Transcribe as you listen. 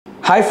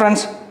Hi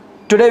friends,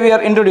 today we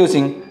are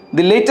introducing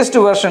the latest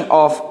version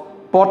of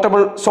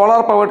portable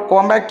solar powered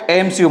compact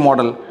AMCU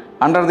model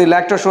under the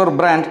Lactosure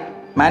brand,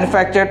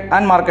 manufactured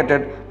and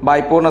marketed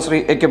by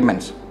Poornasree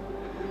equipments.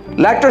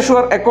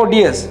 Lactosure Eco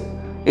DS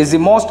is the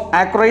most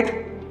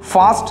accurate,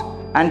 fast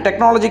and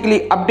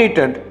technologically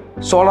updated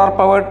solar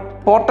powered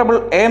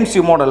portable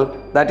AMCU model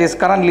that is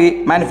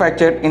currently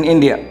manufactured in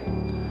India.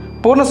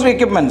 Poornasree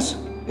Equipments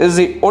is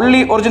the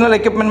only original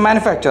equipment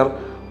manufacturer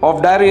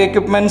of dairy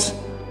equipments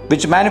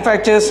which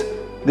manufactures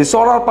the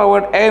solar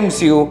powered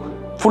AMCU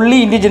fully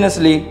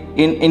indigenously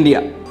in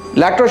India.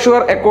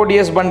 Lactosure Eco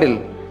DS bundle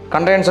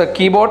contains a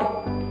keyboard,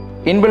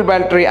 inbuilt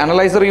battery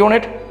analyzer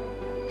unit,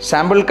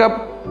 sample cup,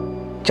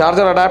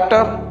 charger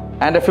adapter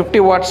and a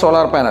 50-watt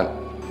solar panel.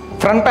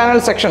 Front panel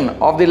section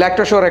of the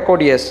Lactosure Eco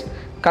DS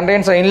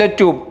contains an inlet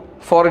tube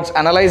for its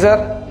analyzer,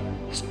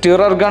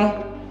 stirrer gun,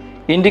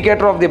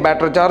 indicator of the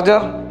battery charger,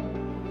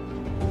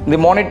 the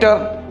monitor,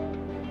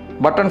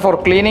 button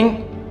for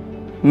cleaning,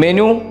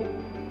 menu,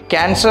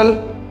 cancel,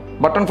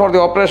 button for the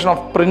operation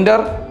of printer,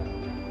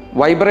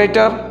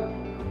 vibrator,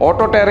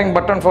 auto tearing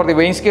button for the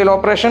weighing scale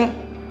operation,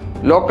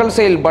 local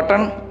sale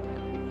button,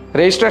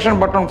 registration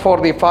button for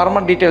the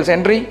farmer details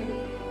entry,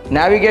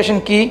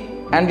 navigation key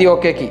and the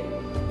OK key.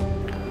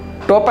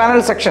 Top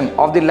panel section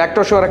of the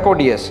Lactosure Eco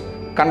DS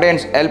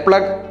contains L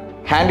plug,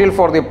 handle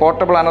for the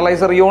portable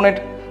analyzer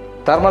unit,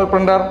 thermal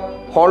printer,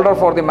 holder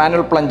for the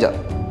manual plunger.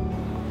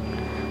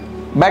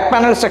 Back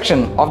panel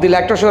section of the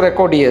Lactosure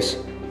Eco DS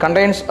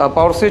contains a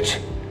power switch,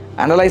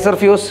 analyzer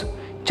fuse,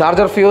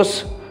 charger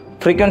fuse,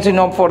 frequency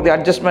knob for the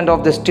adjustment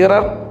of the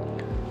stirrer,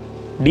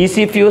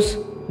 DC fuse,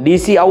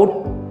 DC out,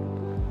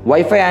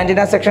 Wi-Fi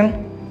antenna section,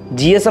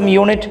 GSM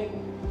unit,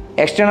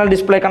 external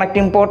display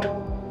connecting port,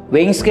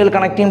 weighing scale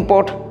connecting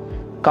port,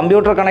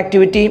 computer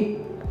connectivity,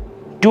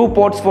 2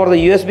 ports for the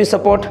USB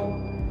support,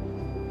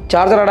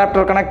 charger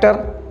adapter connector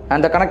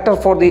and the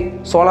connector for the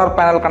solar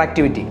panel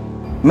connectivity.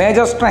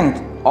 Major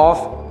strength of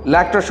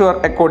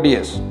Lactosure Eco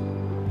DS.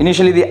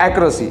 Initially, the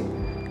accuracy.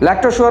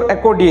 Lactosure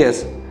Eco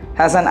DS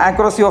has an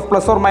accuracy of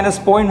plus or minus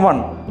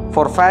 0.1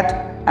 for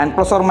fat and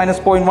plus or minus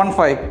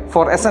 0.15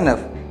 for SNF,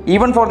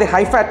 even for the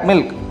high fat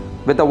milk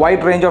with a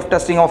wide range of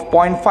testing of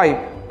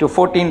 0.5 to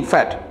 14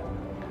 fat.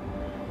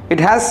 It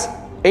has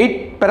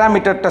 8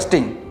 parameter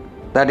testing,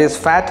 that is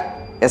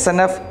fat,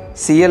 SNF,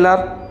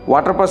 CLR,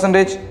 water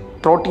percentage,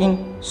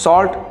 protein,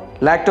 salt,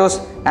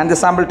 lactose and the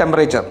sample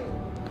temperature.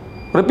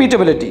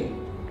 Repeatability.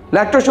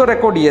 Lactosure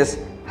Eco DS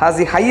has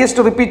the highest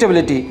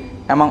repeatability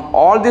among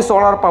all the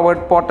solar powered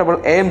portable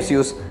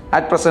AMCUs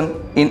at present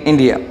in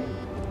India.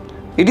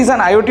 It is an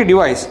IoT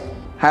device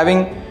having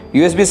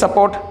USB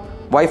support,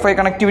 Wi-Fi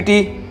connectivity,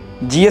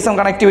 GSM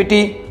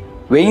connectivity,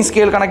 weighing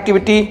scale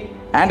connectivity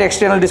and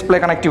external display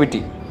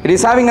connectivity. It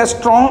is having a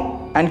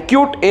strong and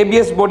cute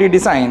ABS body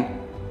design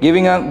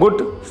giving a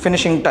good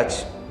finishing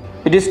touch.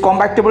 It is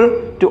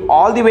compatible to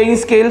all the weighing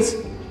scales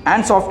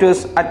and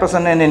softwares at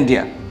present in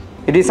India.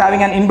 It is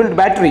having an inbuilt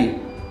battery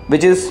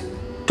which is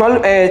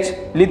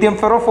 12Ah lithium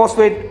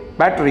ferrophosphate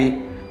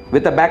battery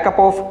with a backup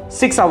of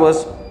 6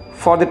 hours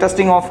for the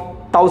testing of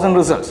 1000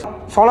 results.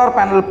 Solar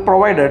panel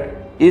provided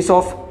is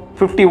of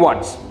 50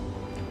 watts.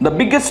 The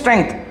biggest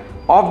strength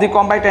of the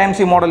compact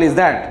AMC model is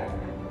that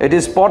it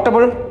is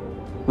portable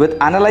with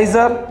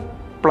analyzer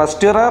plus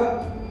stirrer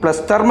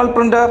plus thermal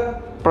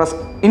printer plus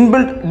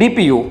inbuilt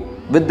DPU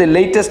with the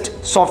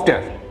latest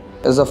software.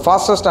 It is the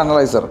fastest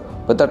analyzer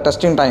with a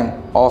testing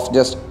time of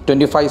just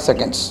 25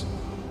 seconds.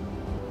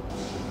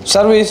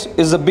 Service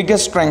is the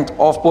biggest strength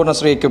of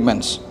Poornasree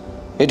Equipments.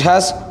 It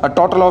has a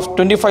total of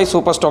 25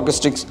 super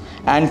stockistics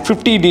and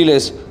 50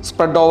 dealers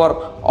spread over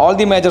all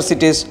the major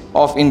cities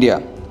of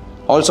India.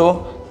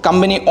 Also,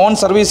 company owned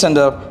service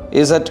center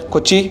is at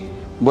Kochi,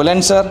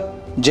 Bulandshahr,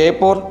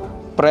 Jaipur,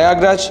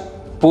 Prayagraj,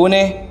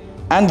 Pune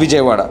and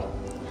Vijayawada.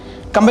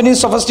 Company's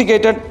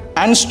sophisticated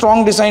and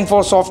strong design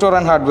for software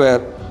and hardware,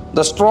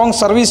 the strong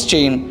service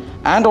chain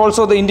and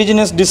also the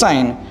indigenous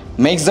design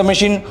makes the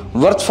machine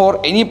worth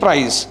for any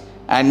price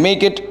and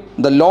make it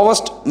the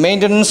lowest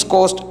maintenance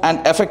cost and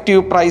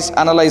effective price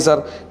analyzer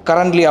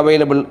currently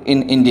available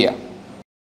in India.